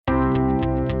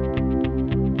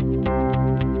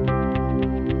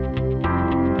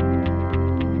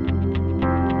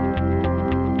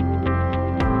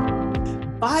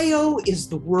BIO is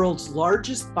the world's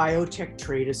largest biotech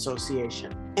trade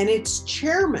association, and its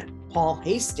chairman, Paul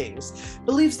Hastings,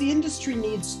 believes the industry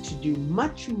needs to do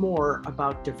much more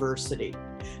about diversity,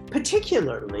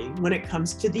 particularly when it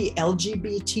comes to the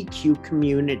LGBTQ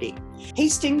community.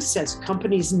 Hastings says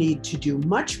companies need to do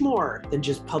much more than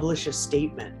just publish a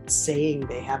statement saying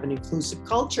they have an inclusive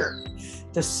culture.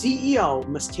 The CEO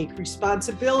must take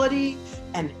responsibility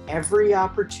and every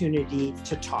opportunity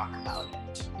to talk about it.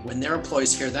 When their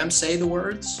employees hear them say the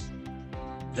words,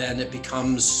 then it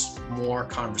becomes more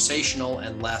conversational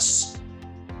and less,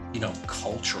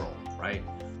 cultural, right?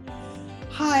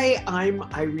 Hi, I'm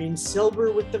Irene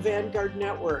Silber with the Vanguard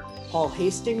Network. Paul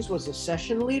Hastings was a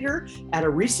session leader at a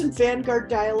recent Vanguard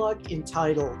dialogue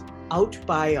entitled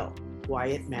OutBio, Why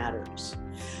It Matters.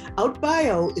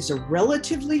 OutBio is a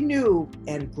relatively new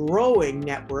and growing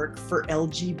network for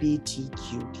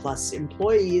LGBTQ+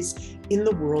 employees in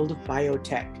the world of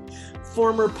biotech.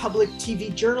 Former public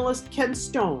TV journalist Ken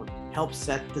Stone helped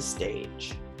set the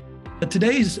stage.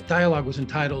 Today's dialogue was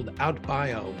entitled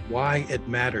OutBio, Why It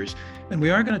Matters, and we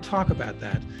are going to talk about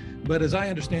that. But as I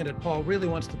understand it, Paul really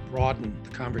wants to broaden the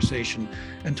conversation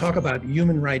and talk about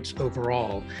human rights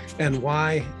overall and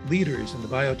why leaders in the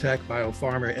biotech,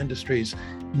 biopharma industries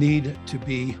need to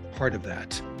be part of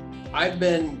that. I've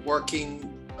been working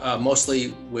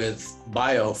mostly with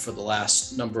bio for the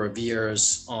last number of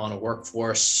years on a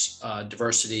workforce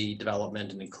diversity,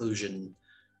 development, and inclusion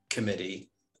committee,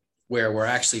 where we're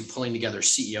actually pulling together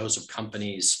CEOs of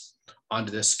companies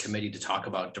onto this committee to talk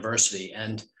about diversity.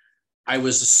 And I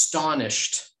was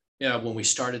astonished, when we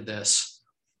started this,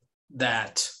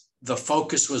 that the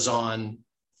focus was on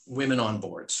women on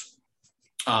boards.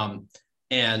 Of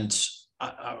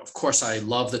course, I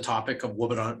love the topic of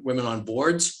women on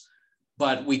boards,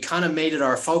 but we kind of made it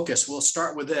our focus. We'll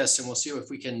start with this and we'll see if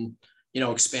we can,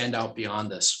 expand out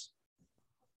beyond this.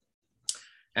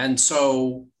 And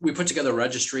so we put together a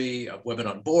registry of women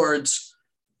on boards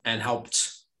and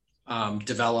helped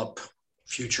develop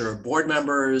future board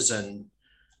members. And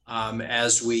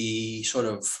as we sort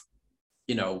of,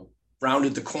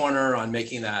 rounded the corner on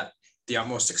making that the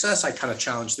utmost success, I kind of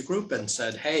challenged the group and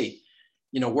said, hey,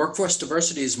 workforce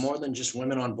diversity is more than just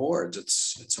women on boards.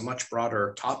 It's a much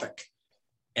broader topic.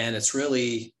 And it's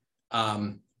really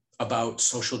about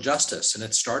social justice. And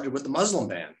it started with the Muslim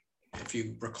ban. If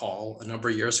you recall, a number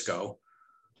of years ago,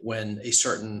 when a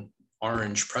certain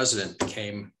orange president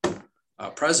became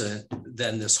president,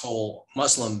 then this whole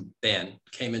Muslim ban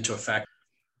came into effect.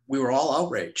 We were all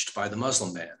outraged by the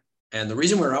Muslim ban. And the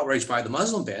reason we were outraged by the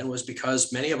Muslim ban was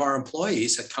because many of our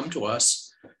employees had come to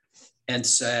us and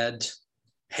said,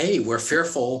 hey, we're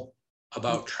fearful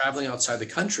about traveling outside the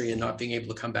country and not being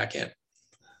able to come back in.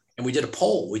 And we did a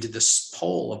poll. We did this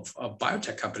poll of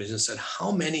biotech companies and said,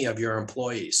 how many of your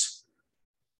employees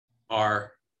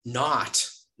are not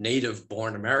native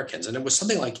born Americans? And it was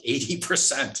something like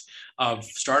 80% of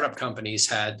startup companies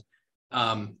had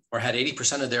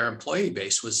 80% of their employee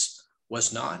base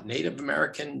was not Native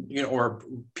American, or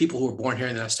people who were born here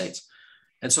in the United States.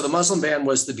 And so the Muslim ban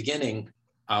was the beginning.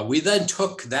 We then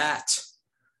took that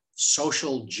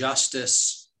social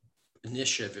justice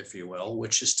initiative, if you will,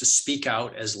 which is to speak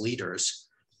out as leaders.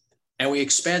 And we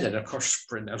expanded. Of course,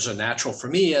 it was a natural for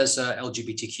me as a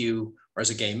LGBTQ or as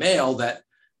a gay male that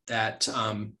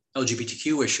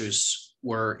LGBTQ issues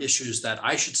were issues that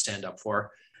I should stand up for.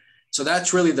 So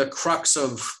that's really the crux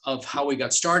of how we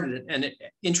got started. And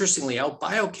interestingly,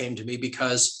 OutBio came to me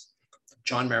because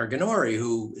John Maraganore,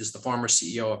 who is the former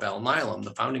CEO of Alnylam,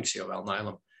 the founding CEO of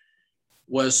Alnylam,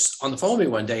 was on the phone with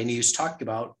me one day and he was talking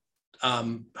about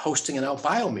hosting an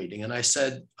OutBio meeting. And I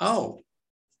said,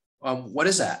 what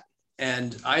is that?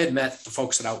 And I had met the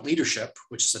folks at OutLeadership,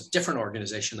 which is a different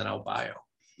organization than OutBio.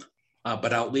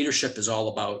 But OutLeadership is all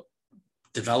about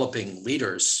developing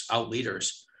leaders,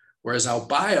 outleaders, whereas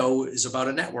OutBio is about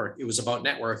a network. It was about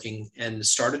networking and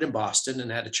started in Boston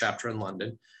and had a chapter in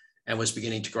London and was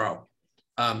beginning to grow.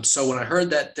 So when I heard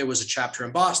that there was a chapter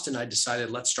in Boston, I decided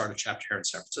let's start a chapter here in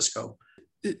San Francisco.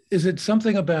 Is it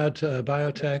something about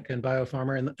biotech and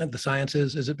biopharma and the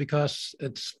sciences? Is it because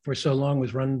it's for so long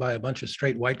was run by a bunch of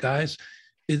straight white guys?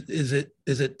 Is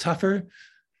it tougher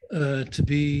to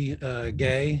be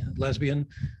gay, lesbian,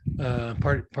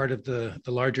 part of the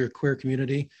larger queer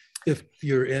community if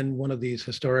you're in one of these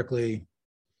historically,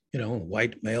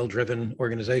 white male-driven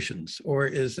organizations, or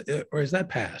is that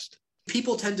past?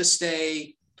 People tend to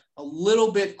stay a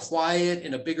little bit quiet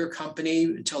in a bigger company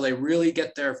until they really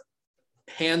get their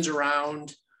hands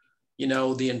around,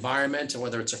 the environment and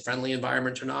whether it's a friendly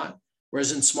environment or not.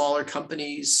 Whereas in smaller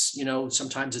companies,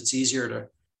 sometimes it's easier to,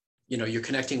 you're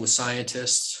connecting with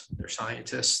scientists. They're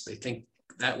scientists. They think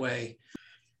that way.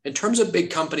 In terms of big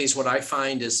companies, what I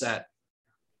find is that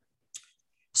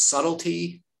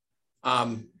subtlety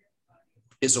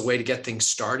is a way to get things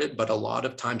started, but a lot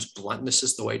of times bluntness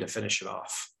is the way to finish it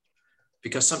off.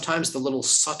 Because sometimes the little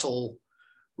subtle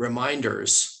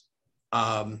reminders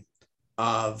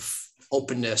of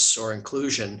openness or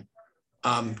inclusion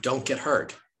don't get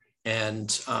heard. And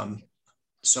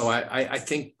so I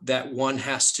think that one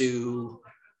has to,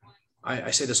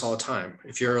 I say this all the time,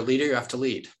 if you're a leader, you have to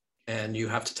lead, and you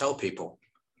have to tell people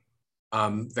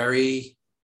very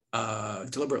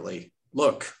deliberately,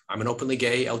 look, I'm an openly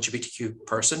gay LGBTQ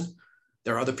person.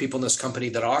 There are other people in this company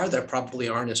that probably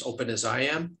aren't as open as I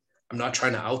am. I'm not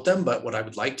trying to out them, but what I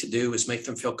would like to do is make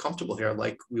them feel comfortable here,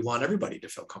 like we want everybody to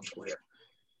feel comfortable here.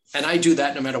 And I do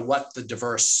that no matter what the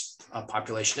diverse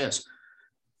population is.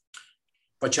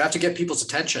 But you have to get people's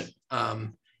attention,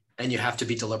 and you have to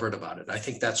be deliberate about it. I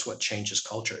think that's what changes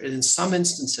culture. And in some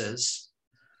instances,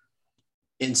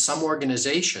 in some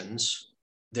organizations,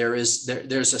 there's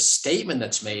a statement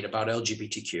that's made about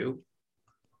LGBTQ,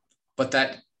 but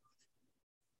that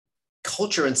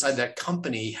culture inside that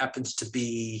company happens to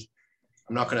be,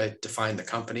 I'm not going to define the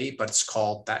company, but it's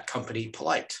called that company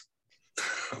polite.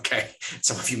 Okay,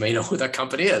 some of you may know who that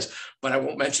company is, but I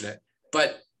won't mention it.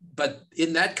 But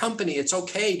in that company, it's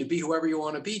okay to be whoever you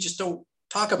want to be. Just don't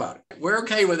talk about it. We're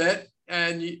okay with it,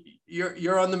 and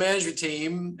you're on the management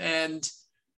team, and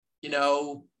you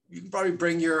know you can probably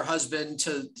bring your husband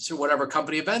to whatever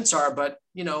company events are, but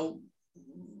you know,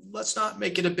 let's not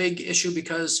make it a big issue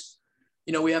because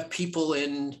you know we have people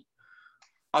in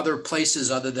other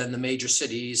places other than the major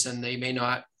cities, and they may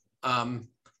not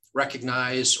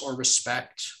recognize or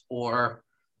respect or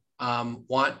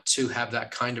want to have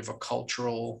that kind of a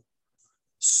cultural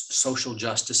social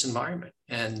justice environment.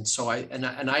 And so I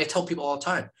tell people all the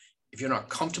time, if you're not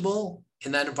comfortable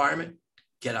in that environment,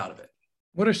 get out of it.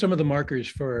 What are some of the markers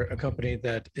for a company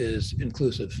that is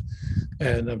inclusive?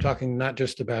 And I'm talking not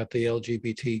just about the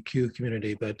LGBTQ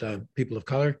community, but people of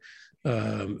color,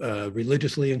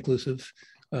 religiously inclusive.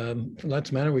 For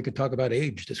that matter, we could talk about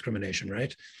age discrimination,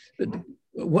 right?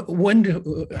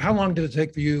 How long did it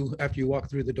take for you after you walked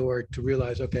through the door to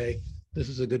realize, okay, this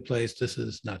is a good place, this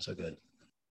is not so good?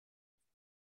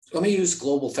 Let me use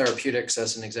Global Therapeutics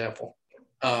as an example,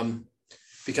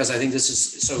 because I think this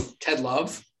is, so Ted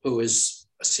Love, who is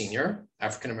a senior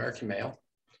African-American male,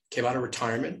 came out of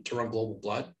retirement to run Global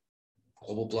Blood.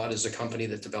 Global Blood is a company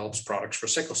that develops products for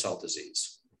sickle cell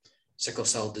disease. Sickle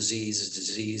cell disease is a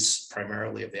disease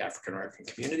primarily of the African-American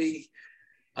community,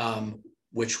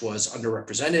 which was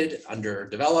underrepresented,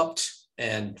 underdeveloped,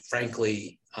 and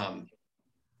frankly,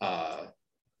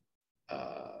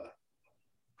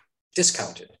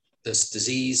 discounted, this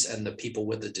disease and the people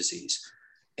with the disease.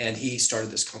 And he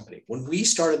started this company. When we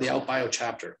started the OutBio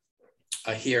chapter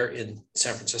here in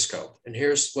San Francisco, and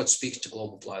here's what speaks to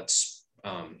Global Blood's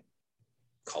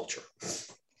culture.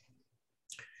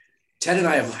 Ted and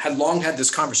I had long had this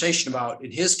conversation about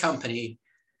in his company,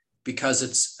 because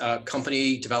it's a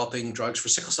company developing drugs for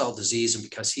sickle cell disease, and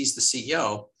because he's the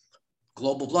CEO,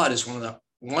 Global Blood is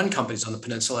one companies on the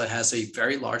peninsula that has a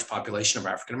very large population of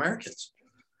African Americans.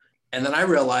 And then I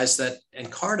realized that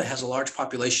Nkarta has a large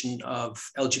population of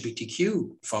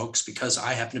LGBTQ folks because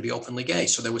I happen to be openly gay.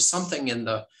 So there was something in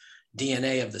the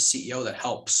DNA of the CEO that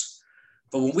helps.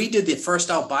 But when we did the first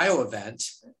OutBio event,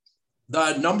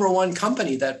 the number one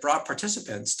company that brought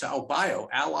participants to OutBio,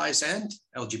 allies and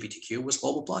LGBTQ, was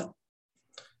Global Blood.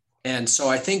 And so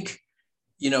I think,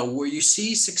 you know, where you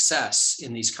see success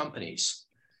in these companies,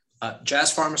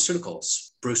 Jazz Pharmaceuticals,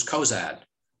 Bruce Kozad,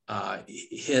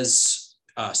 his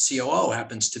COO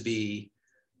happens to be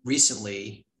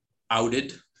recently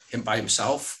outed him by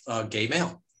himself, gay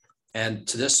male. And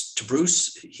to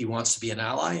Bruce, he wants to be an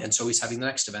ally. And so he's having the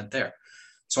next event there.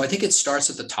 So I think it starts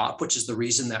at the top, which is the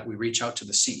reason that we reach out to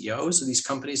the CEOs of these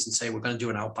companies and say, we're going to do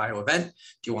an OutBio event.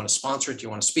 Do you want to sponsor it? Do you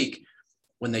want to speak?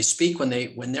 When they speak, when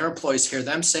their employees hear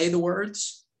them say the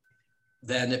words,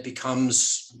 then it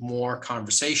becomes more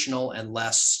conversational and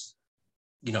less,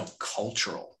 you know,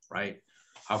 cultural, right?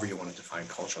 However you want to define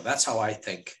cultural. That's how I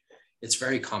think. It's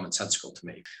very commonsensical to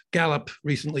me. Gallup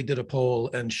recently did a poll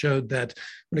and showed that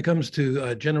when it comes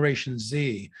to Generation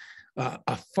Z,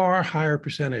 a far higher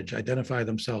percentage identify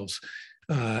themselves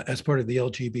as part of the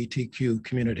LGBTQ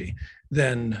community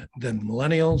than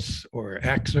millennials or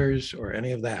Xers or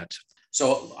any of that.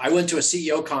 So I went to a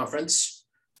CEO conference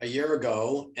a year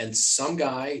ago, and some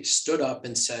guy stood up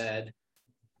and said,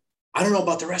 I don't know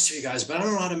about the rest of you guys, but I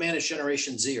don't know how to manage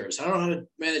Generation Zers. I don't know how to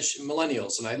manage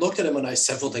millennials. And I looked at him and I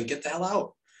said, well, then get the hell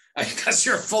out. Because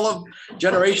you're full of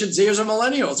Generation Zers and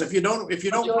millennials. If you don't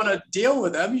want to deal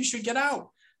with them, you should get out.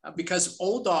 because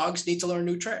old dogs need to learn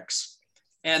new tricks.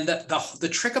 And the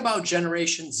trick about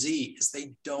Generation Z is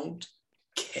they don't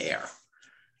care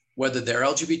whether they're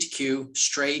LGBTQ,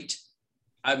 straight.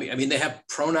 I mean, they have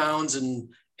pronouns and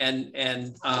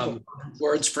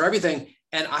words for everything.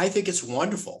 And I think it's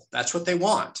wonderful. That's what they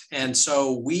want. And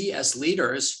so we as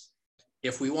leaders,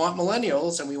 if we want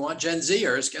millennials and we want Gen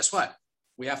Zers, guess what?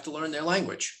 We have to learn their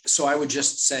language. So I would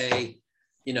just say,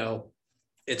 you know,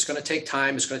 it's going to take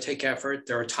time. It's going to take effort.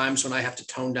 There are times when I have to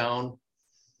tone down.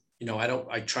 You know,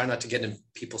 I try not to get in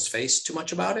people's face too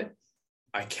much about it.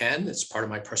 I can, it's part of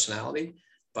my personality,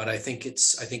 but I think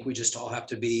we just all have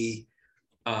to be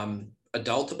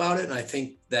adult about it. And I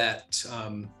think that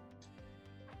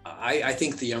I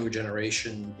think the younger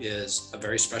generation is a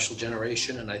very special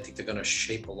generation, and I think they're going to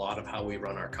shape a lot of how we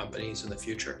run our companies in the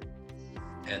future.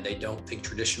 And they don't think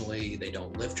traditionally, they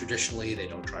don't live traditionally, they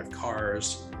don't drive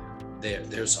cars.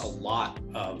 There's a lot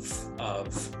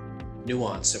of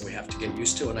nuance that we have to get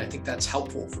used to, and I think that's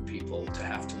helpful for people to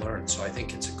have to learn. So I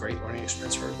think it's a great learning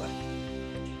experience for everybody.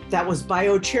 That was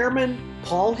Bio Chairman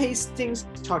Paul Hastings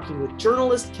talking with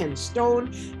journalist Ken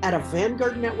Stone at a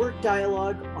Vanguard Network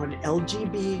dialogue on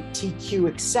LGBTQ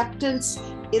acceptance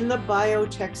in the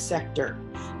biotech sector.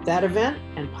 That event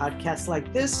and podcasts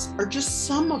like this are just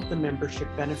some of the membership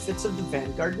benefits of the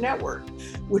Vanguard Network,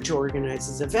 which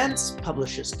organizes events,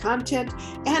 publishes content,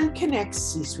 and connects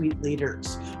C-suite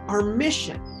leaders. Our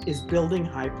mission is building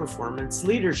high-performance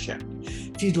leadership.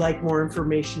 If you'd like more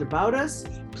information about us,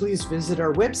 please visit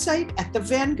our website at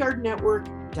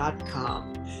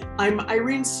thevanguardnetwork.com. I'm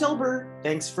Irene Silber.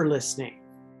 Thanks for listening.